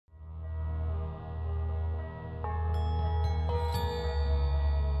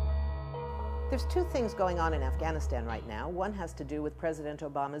There's two things going on in Afghanistan right now. One has to do with President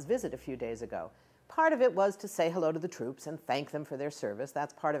Obama's visit a few days ago. Part of it was to say hello to the troops and thank them for their service.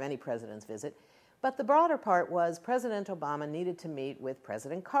 That's part of any president's visit. But the broader part was President Obama needed to meet with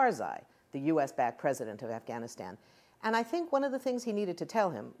President Karzai, the U.S.-backed president of Afghanistan. And I think one of the things he needed to tell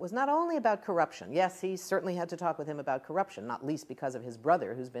him was not only about corruption. Yes, he certainly had to talk with him about corruption, not least because of his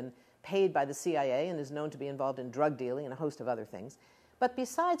brother, who's been paid by the CIA and is known to be involved in drug dealing and a host of other things. But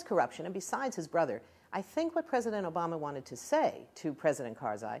besides corruption and besides his brother, I think what President Obama wanted to say to President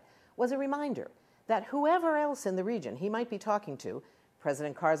Karzai was a reminder that whoever else in the region he might be talking to,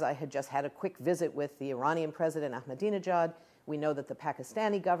 President Karzai had just had a quick visit with the Iranian President Ahmadinejad. We know that the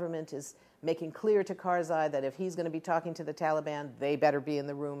Pakistani government is making clear to Karzai that if he's going to be talking to the Taliban, they better be in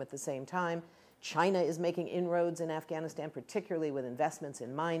the room at the same time. China is making inroads in Afghanistan, particularly with investments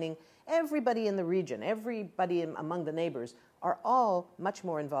in mining. Everybody in the region, everybody among the neighbors are all much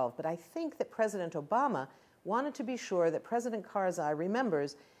more involved. But I think that President Obama wanted to be sure that President Karzai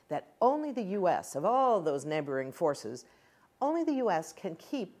remembers that only the U.S., of all those neighboring forces, only the U.S. can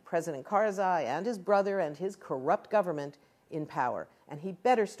keep President Karzai and his brother and his corrupt government in power. And he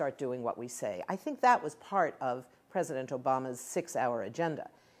better start doing what we say. I think that was part of President Obama's 6-hour agenda.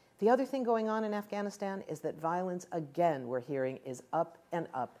 The other thing going on in Afghanistan is that violence, again, we're hearing, is up and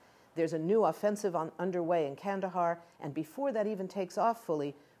up. There's a new offensive underway in Kandahar, and before that even takes off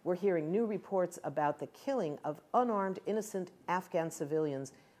fully, we're hearing new reports about the killing of unarmed, innocent Afghan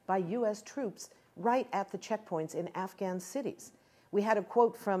civilians by U.S. troops right at the checkpoints in Afghan cities. We had a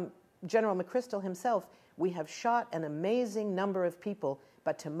quote from General McChrystal himself: "We have shot an amazing number of people,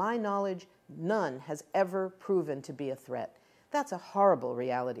 but to my knowledge, none has ever proven to be a threat." That's a horrible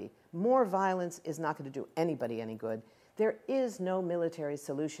reality. More violence is not going to do anybody any good. There is no military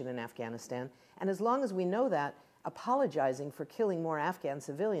solution in Afghanistan, and as long as we know that, apologizing for killing more Afghan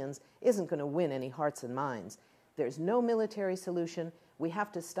civilians isn't going to win any hearts and minds. There's no military solution. We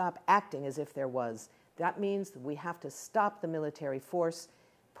have to stop acting as if there was. That means that we have to stop the military force,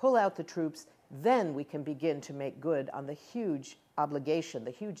 pull out the troops, then we can begin to make good on the huge obligation,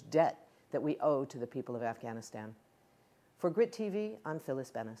 the huge debt that we owe to the people of Afghanistan. For GRITtv, I'm Phyllis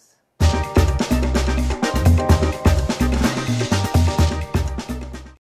Bennis.